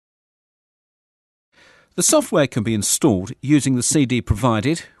The software can be installed using the CD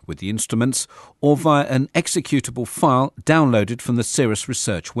provided with the instruments or via an executable file downloaded from the Cirrus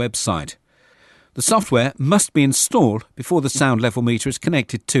Research website. The software must be installed before the sound level meter is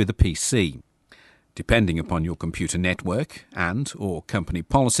connected to the PC. Depending upon your computer network and/or company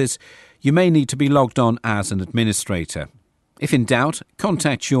policies, you may need to be logged on as an administrator. If in doubt,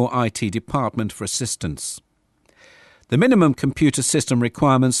 contact your IT department for assistance. The minimum computer system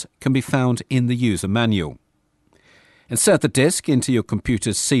requirements can be found in the user manual. Insert the disk into your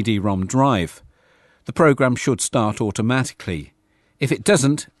computer's CD-ROM drive. The program should start automatically. If it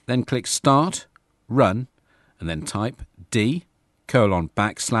doesn't, then click Start, Run, and then type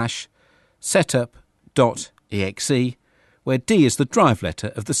d:/setup.exe, where D is the drive letter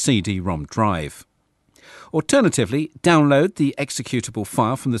of the CD-ROM drive. Alternatively, download the executable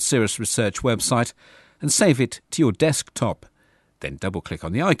file from the Cirrus Research website and save it to your desktop. Then double-click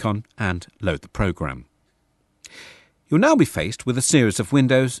on the icon and load the program. You'll now be faced with a series of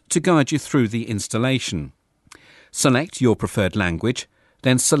windows to guide you through the installation. Select your preferred language,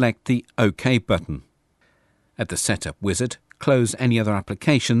 then select the OK button. At the Setup wizard, close any other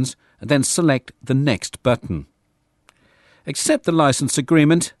applications and then select the Next button. Accept the license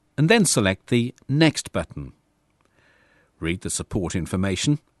agreement and then select the Next button. Read the support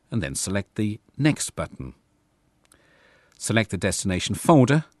information and then select the Next button. Select the destination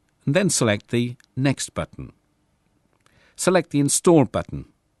folder and then select the Next button. Select the Install button.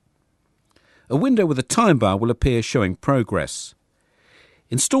 A window with a time bar will appear showing progress.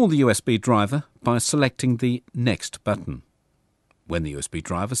 Install the USB driver by selecting the Next button. When the USB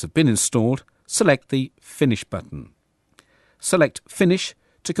drivers have been installed, select the Finish button. Select Finish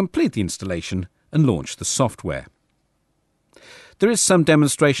to complete the installation and launch the software. There is some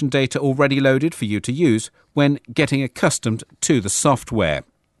demonstration data already loaded for you to use when getting accustomed to the software.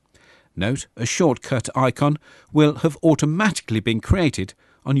 Note, a shortcut icon will have automatically been created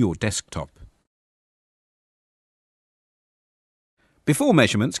on your desktop. Before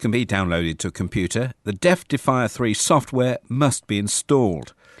measurements can be downloaded to a computer, the Deaf Defier3 software must be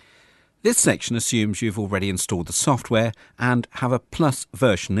installed. This section assumes you've already installed the software and have a Plus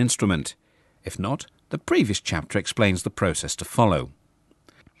version instrument. If not, the previous chapter explains the process to follow.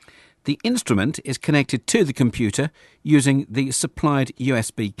 The instrument is connected to the computer using the supplied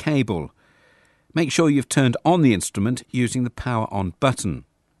USB cable. Make sure you've turned on the instrument using the Power On button.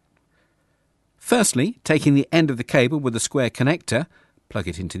 Firstly, taking the end of the cable with the square connector, plug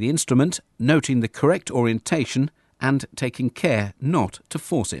it into the instrument, noting the correct orientation and taking care not to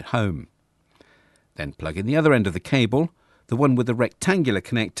force it home. Then plug in the other end of the cable, the one with the rectangular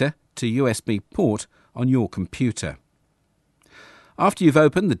connector, to USB port on your computer. After you've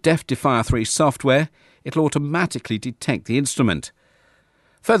opened the Deaf Defier3 software, it'll automatically detect the instrument.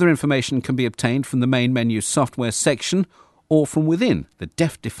 Further information can be obtained from the main menu software section or from within the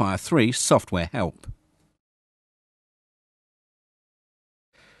Deaf Defier3 software help.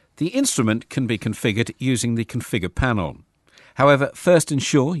 The instrument can be configured using the Configure panel. However, first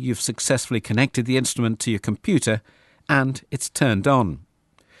ensure you've successfully connected the instrument to your computer and it's turned on.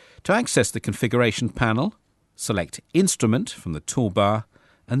 To access the configuration panel, select Instrument from the toolbar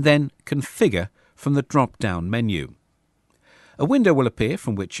and then Configure from the drop-down menu. A window will appear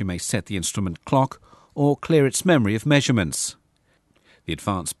from which you may set the instrument clock or clear its memory of measurements. The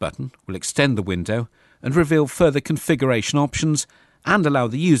Advanced button will extend the window and reveal further configuration options and allow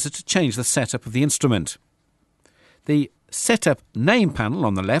the user to change the setup of the instrument. The Setup Name panel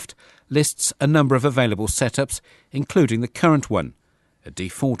on the left lists a number of available setups, including the current one, a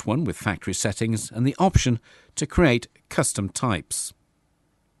default one with factory settings, and the option to create custom types.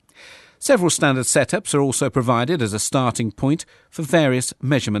 Several standard setups are also provided as a starting point for various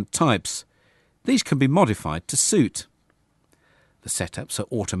measurement types. These can be modified to suit. The setups are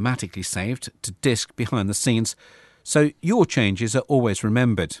automatically saved to disk behind the scenes, so your changes are always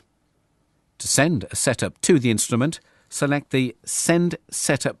remembered. To send a setup to the instrument, select the Send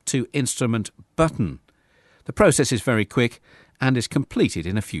Setup to Instrument button. The process is very quick and is completed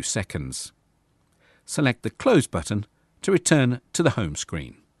in a few seconds. Select the Close button to return to the home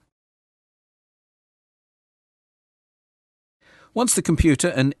screen. Once the computer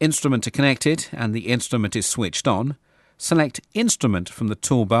and instrument are connected and the instrument is switched on, select Instrument from the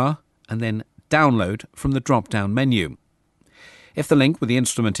toolbar and then Download from the drop-down menu. If the link with the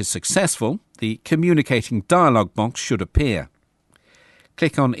instrument is successful, the communicating dialog box should appear.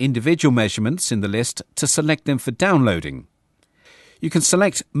 Click on individual measurements in the list to select them for downloading. You can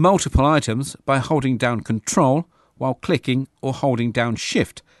select multiple items by holding down Control while clicking or holding down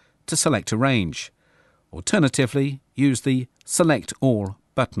Shift to select a range. Alternatively, use the Select All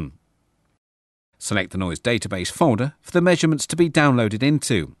button. Select the noise database folder for the measurements to be downloaded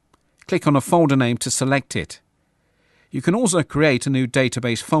into. Click on a folder name to select it. You can also create a new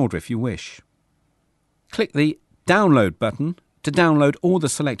database folder if you wish. Click the Download button to download all the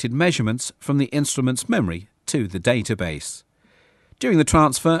selected measurements from the instrument's memory to the database. During the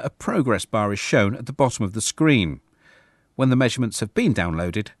transfer, a progress bar is shown at the bottom of the screen. When the measurements have been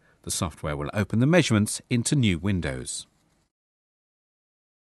downloaded, the software will open the measurements into new windows.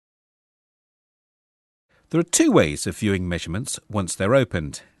 There are two ways of viewing measurements once they're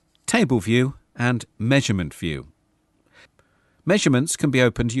opened: Table View and Measurement View. Measurements can be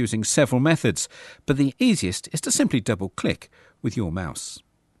opened using several methods, but the easiest is to simply double-click with your mouse.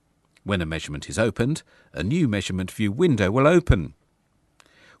 When a measurement is opened, a new Measurement View window will open.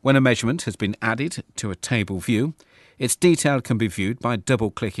 When a measurement has been added to a table view, its detail can be viewed by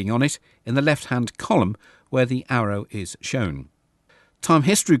double-clicking on it in the left-hand column where the arrow is shown. Time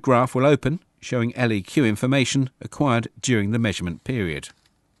history graph will open, showing LEQ information acquired during the measurement period.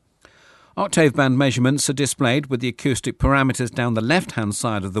 Octave band measurements are displayed with the acoustic parameters down the left-hand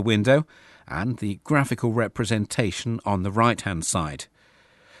side of the window and the graphical representation on the right-hand side.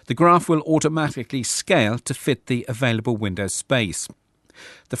 The graph will automatically scale to fit the available window space.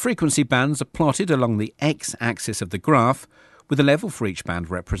 The frequency bands are plotted along the x-axis of the graph, with a level for each band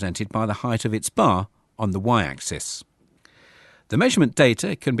represented by the height of its bar on the y-axis. The measurement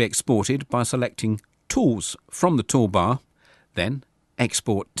data can be exported by selecting Tools from the toolbar, then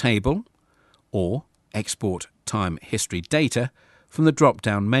Export Table, or Export Time History Data from the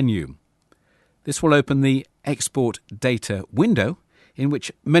drop-down menu. This will open the Export Data window, in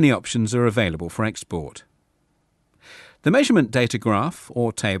which many options are available for export. The measurement data graph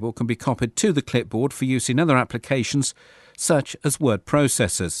or table can be copied to the clipboard for use in other applications, such as word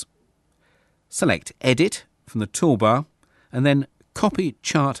processors. Select Edit from the toolbar, and then Copy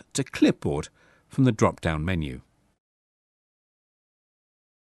Chart to Clipboard from the drop-down menu.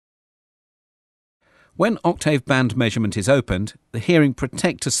 When octave band measurement is opened, the Hearing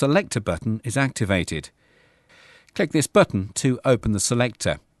Protector Selector button is activated. Click this button to open the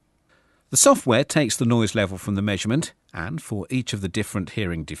selector. The software takes the noise level from the measurement, and for each of the different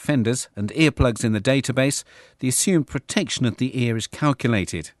hearing defenders and earplugs in the database, the assumed protection at the ear is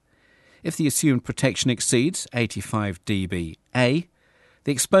calculated. If the assumed protection exceeds 85 dBA,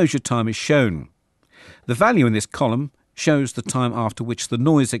 the exposure time is shown. The value in this column shows the time after which the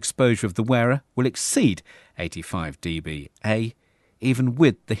noise exposure of the wearer will exceed 85 dBA, even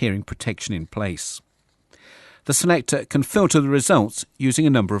with the hearing protection in place. The selector can filter the results using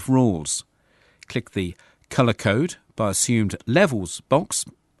a number of rules. Click the Colour Code by Assumed Levels box,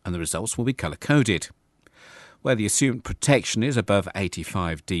 and the results will be colour-coded. Where the assumed protection is above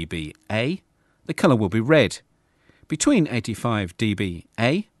 85 dBA, the colour will be red. Between 85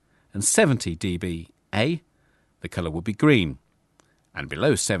 dBA and 70 dBA, the colour will be green. And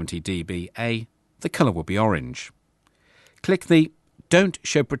below 70 dBA, the colour will be orange. Click the Don't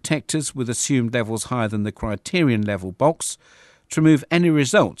Show Protectors with Assumed Levels Higher than the Criterion Level box to remove any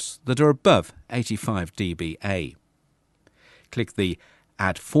results that are above 85 dBA. Click the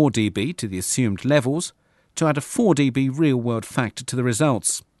Add 4 dB to the assumed levels to add a 4 dB real-world factor to the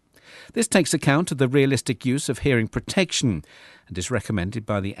results. This takes account of the realistic use of hearing protection and is recommended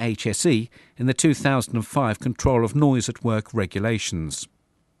by the HSE in the 2005 Control of Noise at Work regulations.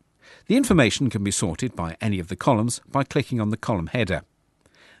 The information can be sorted by any of the columns by clicking on the column header.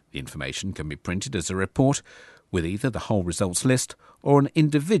 The information can be printed as a report with either the whole results list or an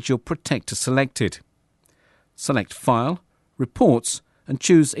individual protector selected. Select File, Reports, and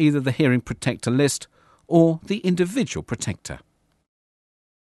choose either the Hearing Protector list or the individual protector.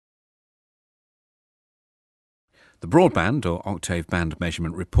 The broadband or octave band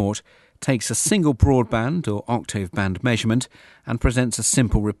measurement report takes a single broadband or octave band measurement and presents a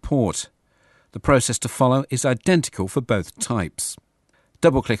simple report. The process to follow is identical for both types.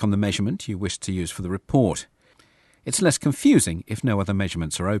 Double-click on the measurement you wish to use for the report. It's less confusing if no other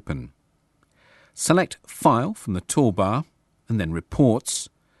measurements are open. Select File from the toolbar and then Reports,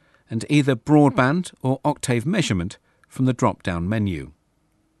 and either broadband or octave measurement from the drop-down menu.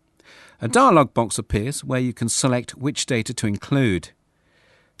 A dialog box appears where you can select which data to include.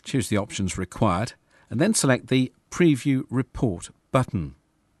 Choose the options required and then select the Preview Report button.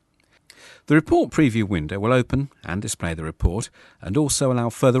 The Report Preview window will open and display the report and also allow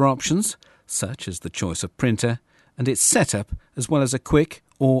further options such as the choice of printer and its setup, as well as a quick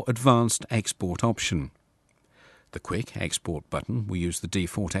or advanced export option. The Quick Export button will use the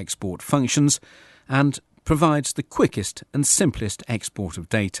default export functions and provides the quickest and simplest export of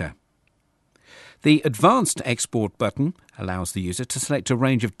data. The Advanced Export button allows the user to select a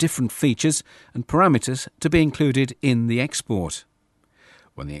range of different features and parameters to be included in the export.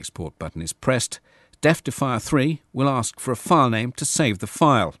 When the Export button is pressed, Deaf Defier3 will ask for a file name to save the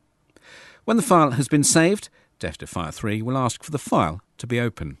file. When the file has been saved, Deaf Defier3 will ask for the file to be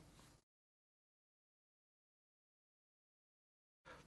opened.